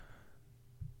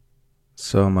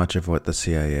So much of what the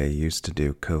CIA used to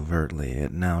do covertly,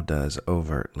 it now does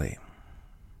overtly.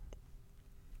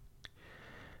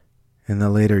 In the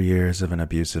later years of an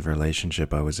abusive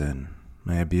relationship I was in,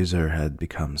 my abuser had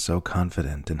become so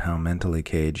confident in how mentally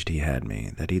caged he had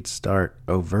me that he'd start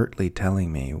overtly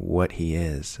telling me what he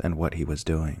is and what he was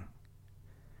doing.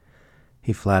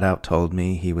 He flat out told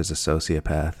me he was a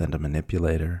sociopath and a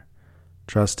manipulator,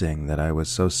 trusting that I was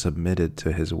so submitted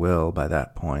to his will by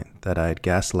that point that I'd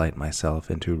gaslight myself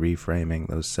into reframing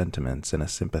those sentiments in a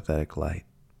sympathetic light.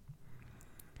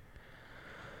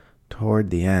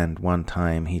 Toward the end, one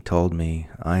time he told me,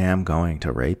 "I am going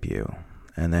to rape you,"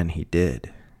 and then he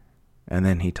did. And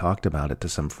then he talked about it to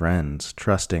some friends,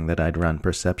 trusting that I'd run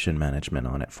perception management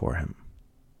on it for him.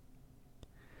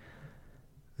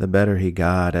 The better he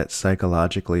got at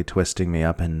psychologically twisting me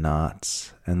up in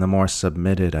knots, and the more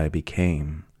submitted I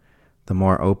became, the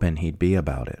more open he'd be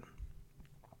about it.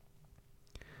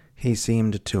 He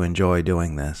seemed to enjoy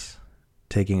doing this,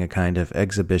 taking a kind of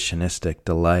exhibitionistic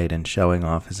delight in showing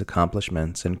off his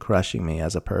accomplishments and crushing me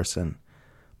as a person,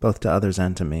 both to others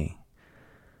and to me.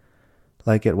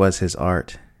 Like it was his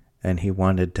art, and he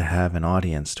wanted to have an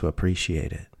audience to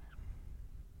appreciate it.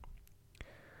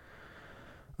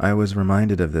 I was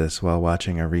reminded of this while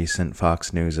watching a recent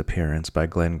Fox News appearance by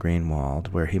Glenn Greenwald,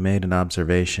 where he made an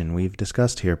observation we've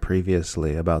discussed here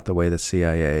previously about the way the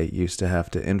CIA used to have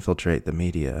to infiltrate the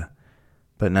media,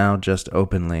 but now just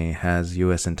openly has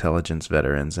U.S. intelligence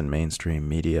veterans in mainstream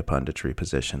media punditry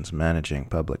positions managing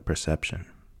public perception.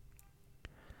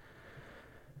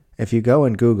 If you go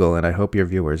and Google, and I hope your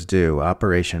viewers do,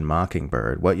 Operation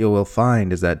Mockingbird, what you will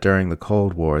find is that during the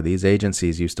Cold War, these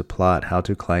agencies used to plot how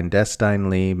to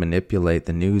clandestinely manipulate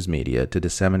the news media to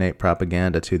disseminate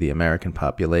propaganda to the American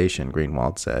population,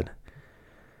 Greenwald said.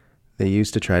 They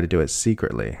used to try to do it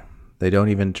secretly. They don't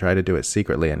even try to do it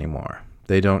secretly anymore.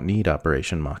 They don't need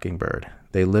Operation Mockingbird.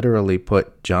 They literally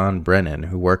put John Brennan,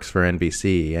 who works for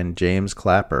NBC, and James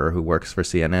Clapper, who works for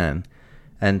CNN,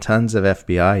 and tons of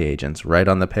FBI agents right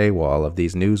on the paywall of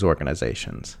these news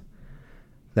organizations.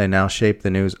 They now shape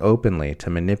the news openly to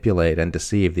manipulate and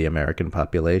deceive the American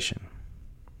population.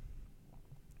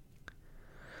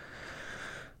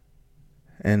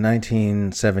 In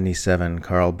 1977,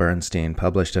 Carl Bernstein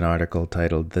published an article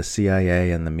titled "The CIA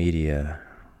and the Media,"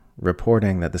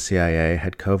 reporting that the CIA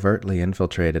had covertly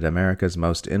infiltrated America's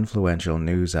most influential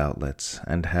news outlets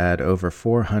and had over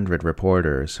 400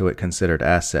 reporters who it considered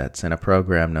assets in a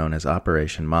program known as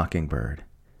Operation Mockingbird.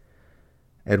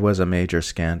 It was a major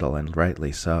scandal, and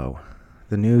rightly so.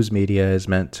 The news media is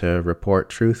meant to report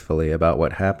truthfully about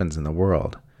what happens in the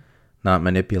world, not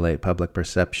manipulate public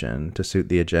perception to suit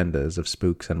the agendas of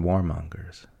spooks and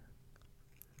warmongers.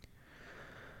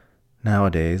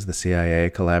 Nowadays, the CIA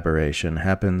collaboration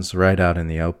happens right out in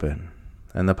the open,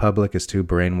 and the public is too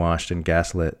brainwashed and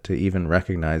gaslit to even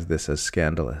recognize this as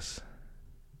scandalous.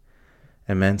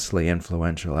 Immensely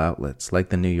influential outlets like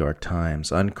the New York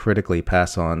Times uncritically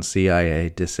pass on CIA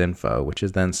disinfo, which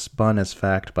is then spun as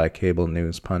fact by cable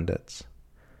news pundits.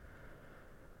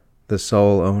 The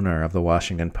sole owner of the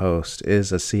Washington Post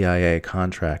is a CIA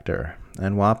contractor,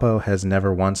 and WAPO has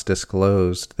never once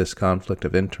disclosed this conflict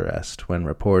of interest when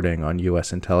reporting on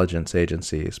U.S. intelligence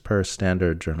agencies per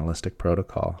standard journalistic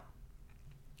protocol.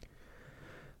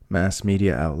 Mass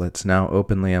media outlets now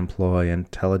openly employ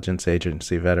intelligence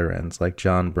agency veterans like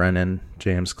John Brennan,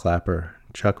 James Clapper,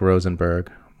 Chuck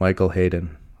Rosenberg, Michael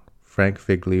Hayden, Frank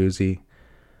Figliuzzi,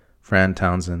 Fran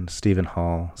Townsend, Stephen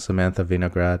Hall, Samantha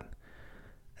Vinograd,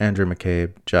 Andrew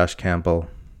McCabe, Josh Campbell,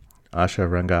 Asha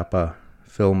Rangappa,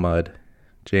 Phil Mudd,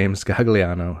 James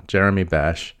Gagliano, Jeremy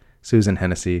Bash, Susan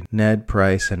Hennessy, Ned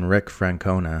Price, and Rick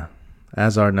Francona,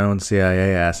 as are known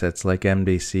CIA assets like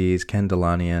NBC's Ken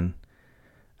Delanian,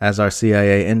 as are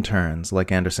CIA interns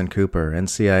like Anderson Cooper, and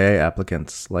CIA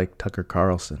applicants like Tucker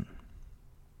Carlson.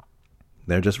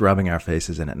 They're just rubbing our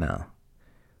faces in it now,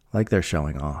 like they're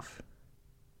showing off.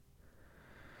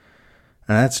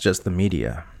 And that's just the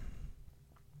media.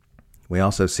 We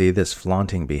also see this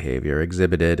flaunting behavior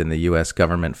exhibited in the U.S.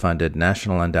 government-funded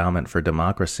National Endowment for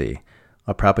Democracy,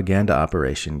 a propaganda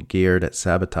operation geared at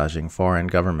sabotaging foreign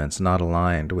governments not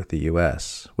aligned with the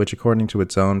U.S., which, according to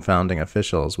its own founding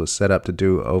officials, was set up to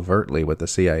do overtly what the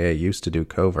CIA used to do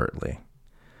covertly.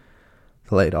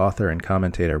 The late author and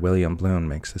commentator William Bloom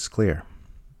makes this clear.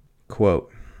 Quote,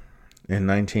 "In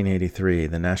 1983,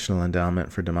 the National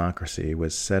Endowment for Democracy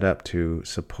was set up to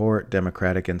support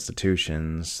democratic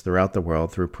institutions throughout the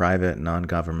world through private,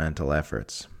 non-governmental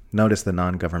efforts." Notice the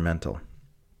non-governmental.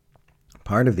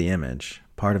 Part of the image,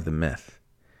 part of the myth.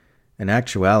 In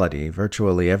actuality,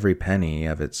 virtually every penny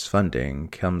of its funding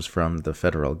comes from the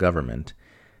federal government,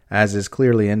 as is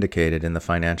clearly indicated in the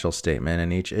financial statement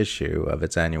in each issue of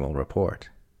its annual report.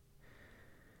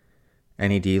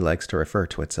 NED likes to refer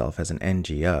to itself as an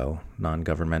NGO,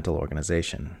 non-governmental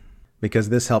organization, because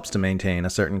this helps to maintain a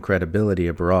certain credibility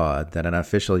abroad that an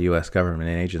official U.S. government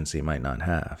agency might not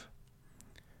have.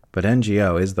 But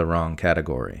NGO is the wrong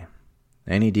category.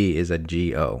 NED is a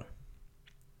GO.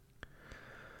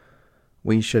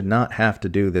 We should not have to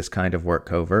do this kind of work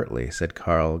covertly, said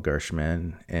Karl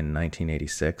Gershman in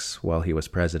 1986 while he was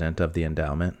president of the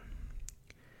endowment.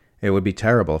 It would be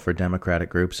terrible for democratic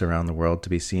groups around the world to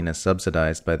be seen as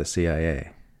subsidized by the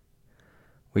CIA.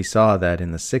 We saw that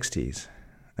in the 60s,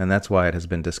 and that's why it has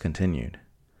been discontinued.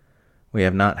 We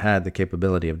have not had the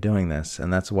capability of doing this,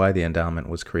 and that's why the endowment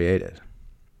was created.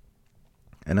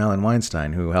 And Alan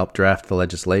Weinstein, who helped draft the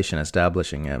legislation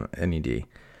establishing NED,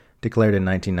 declared in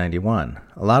 1991,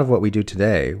 a lot of what we do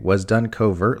today was done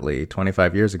covertly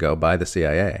 25 years ago by the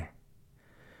CIA.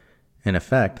 In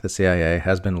effect, the CIA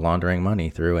has been laundering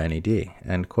money through NED,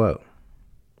 end quote.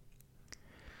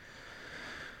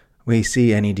 We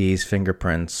see NED's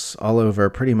fingerprints all over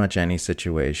pretty much any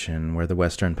situation where the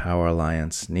Western Power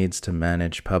Alliance needs to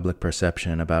manage public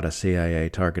perception about a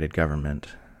CIA-targeted government,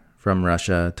 from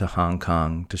Russia to Hong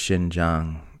Kong to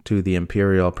Xinjiang to the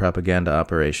imperial propaganda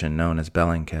operation known as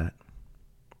Bellingcat.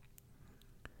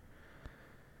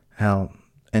 Hell,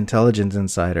 intelligence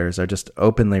insiders are just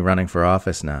openly running for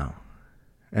office now.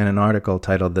 In an article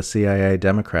titled The CIA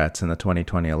Democrats in the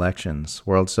 2020 Elections,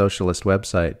 World Socialist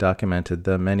website documented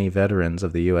the many veterans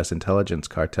of the U.S. intelligence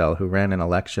cartel who ran in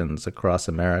elections across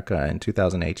America in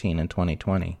 2018 and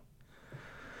 2020.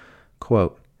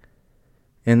 Quote,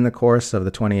 in the course of the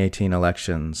 2018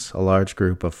 elections, a large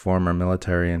group of former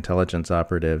military intelligence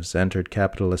operatives entered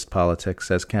capitalist politics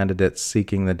as candidates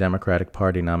seeking the Democratic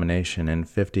Party nomination in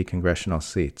 50 congressional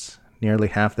seats, nearly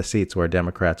half the seats where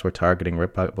Democrats were targeting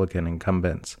Republican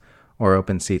incumbents or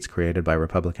open seats created by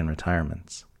Republican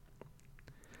retirements.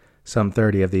 Some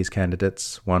 30 of these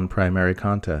candidates won primary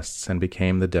contests and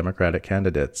became the Democratic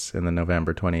candidates in the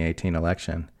November 2018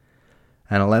 election,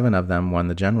 and 11 of them won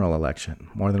the general election,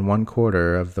 more than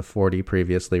 1/4 of the 40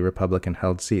 previously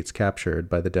Republican-held seats captured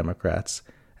by the Democrats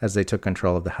as they took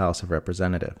control of the House of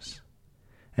Representatives.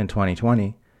 In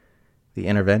 2020, the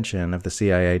intervention of the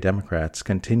CIA Democrats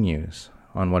continues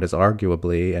on what is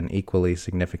arguably an equally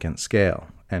significant scale,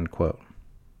 end quote.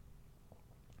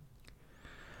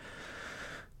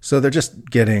 So they're just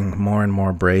getting more and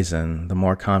more brazen the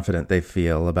more confident they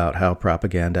feel about how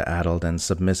propaganda-addled and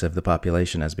submissive the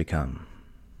population has become.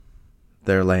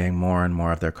 They're laying more and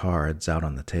more of their cards out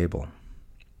on the table.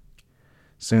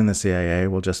 Soon the CIA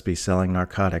will just be selling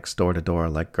narcotics door to door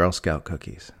like Girl Scout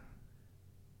cookies.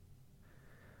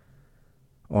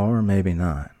 Or maybe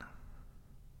not.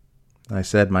 I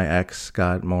said my ex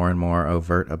got more and more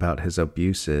overt about his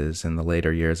abuses in the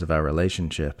later years of our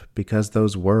relationship because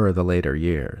those were the later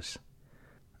years.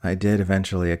 I did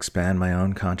eventually expand my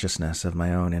own consciousness of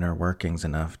my own inner workings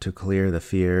enough to clear the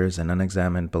fears and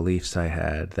unexamined beliefs I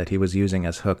had that he was using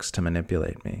as hooks to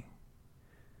manipulate me.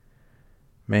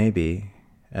 Maybe,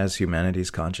 as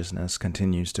humanity's consciousness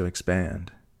continues to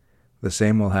expand, the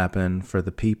same will happen for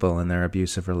the people in their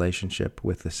abusive relationship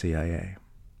with the CIA.